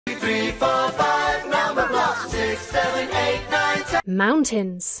3, 4, 5. Number blocks. 6, 7, 8, 9, 10.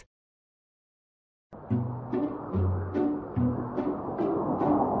 Mountains.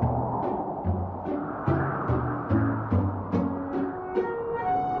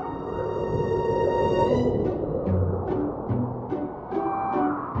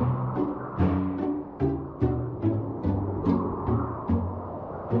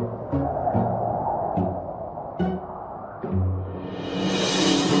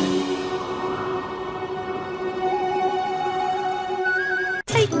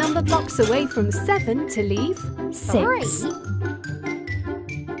 Take number blocks away from 7 to leave 6. 3.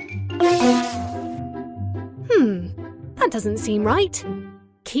 That doesn't seem right.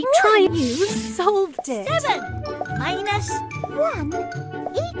 Keep trying. You solved it. 7 minus 1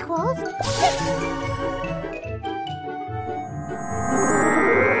 equals 6.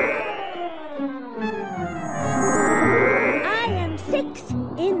 I am 6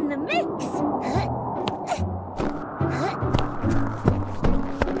 in the mix.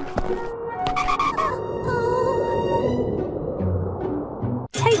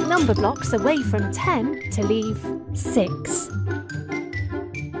 Take number blocks away from 10 to leave 6.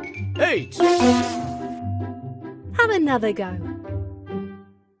 8. Have another go.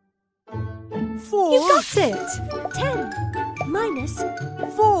 4. You got it. 10 minus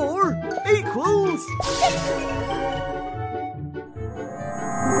 4 equals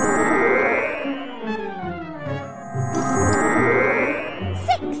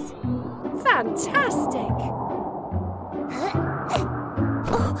 6. Fantastic.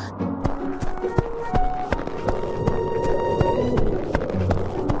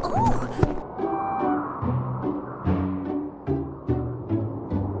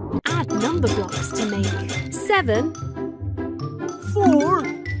 Add number blocks to make 7. 4.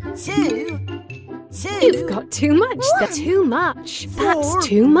 2. You've got too much. That's too much. That's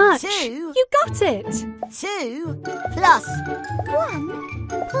too much. 2. You got it. 2 plus 1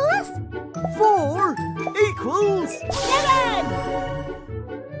 plus 4 equals 7.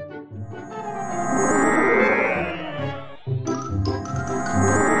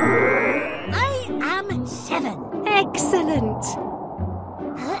 I am 7. Excellent.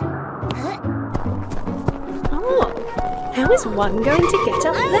 Oh, how is 1 going to get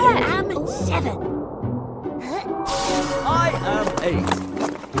up I there? am 7. I am 8.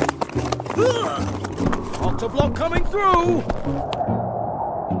 Octoblock coming through.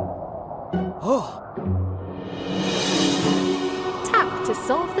 Oh, Tap to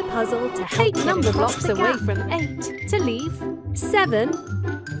solve the puzzle to take number blocks away from 8 to leave 7.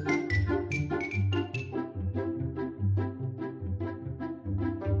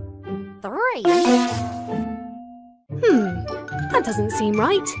 3. That doesn't seem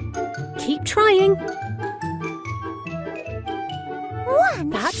right. Keep trying. 1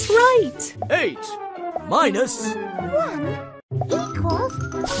 That's right. 8 minus 1 equals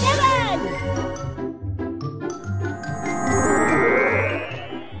 7.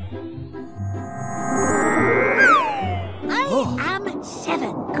 I am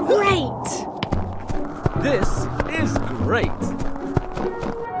 7. Great. This is great.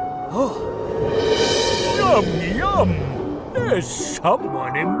 Oh, Yum, yum! There's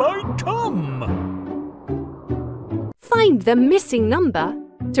someone in my tum! Find the missing number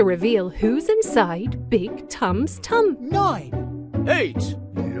to reveal who's inside Big Tum's tum. 9. 8.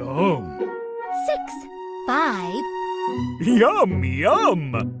 Yum! 6. 5. Yum,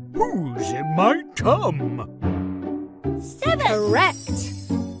 yum! Who's in my tum? 7. Correct.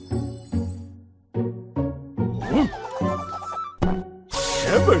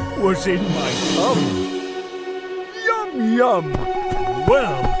 7 was in my tum. Yum, yum!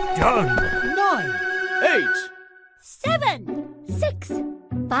 Well done! 9. 8. 7. 6.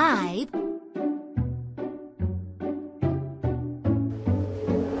 5.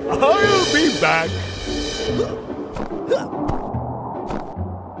 I'll be back!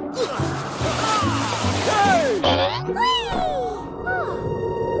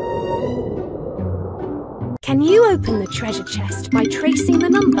 Can you open the treasure chest by tracing the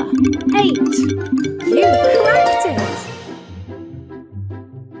number 8? You cracked it!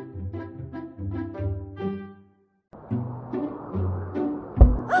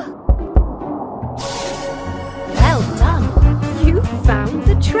 Well done! You found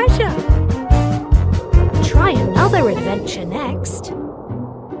the treasure! Try another adventure next.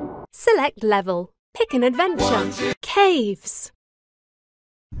 Select level. Pick an adventure. Caves.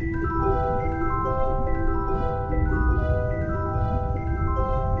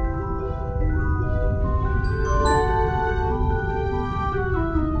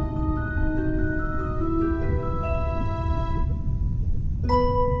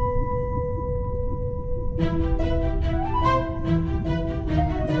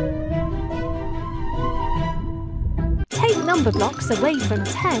 Take number blocks away from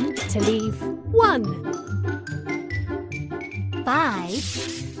 10 to leave 1. 5,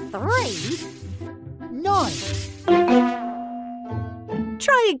 3, 9.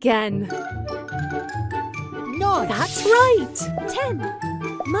 Try again. 9. That's right. 10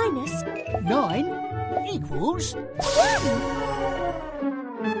 minus 9 equals 1.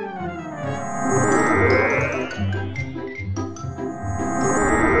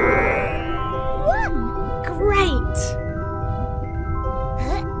 Great.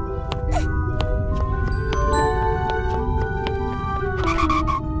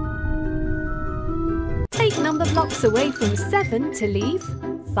 Take number blocks away from 7 to leave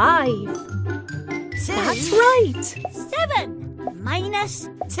 5. That's right. 7 minus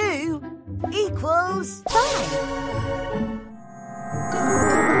 2 equals 5.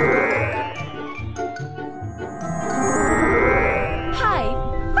 High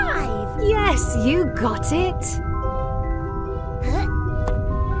 5. Yes, you got it.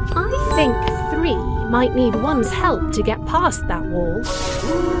 I think 3 might need 1's help to get past that wall.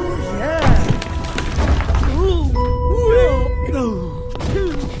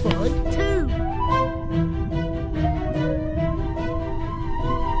 Two by two.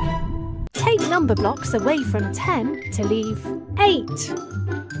 Take number blocks away from 10 to leave 8.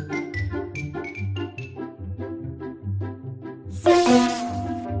 6.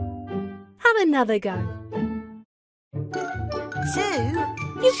 Have another go. 2.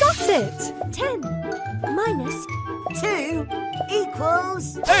 You got it. 10 minus 2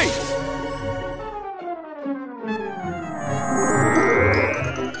 equals 8.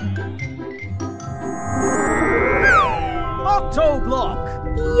 Octoblock.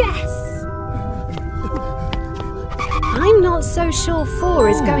 Yes. I'm not so sure 4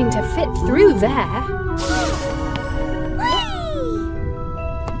 is going to fit through there.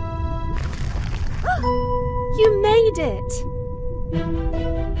 You made it.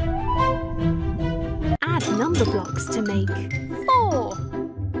 Add number blocks to make 4.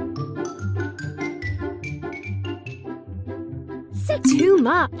 6. Too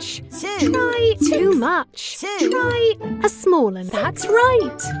much. 2. Try too much. 2. Try a small one. That's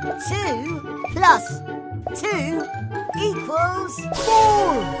right. 2 plus 2 equals 4.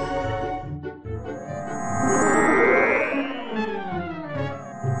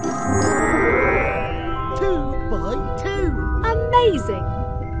 2 by 2. Amazing.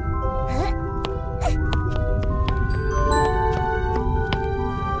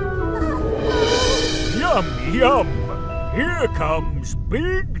 Yum, yum. Here comes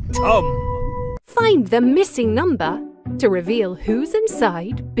Big Tum. Find the missing number to reveal who's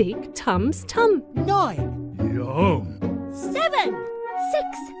inside Big Tum's tum. 9. Yum. 7. 6.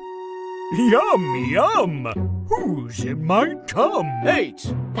 Yum, yum. Who's in my tum?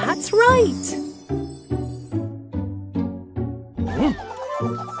 8. That's right.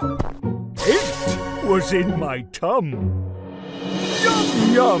 8 was in my tum.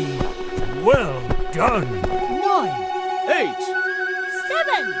 Yum, yum. Well done. 9. 8.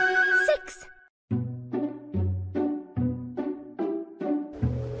 7. 6.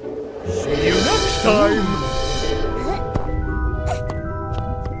 See you next time.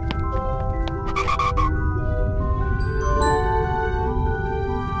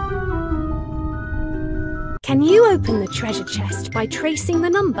 Can you open the treasure chest by tracing the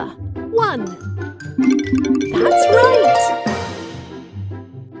number 1? That's right.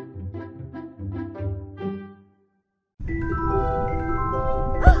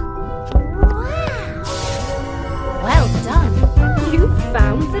 Well done. You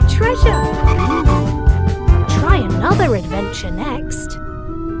found the treasure. Try another adventure next.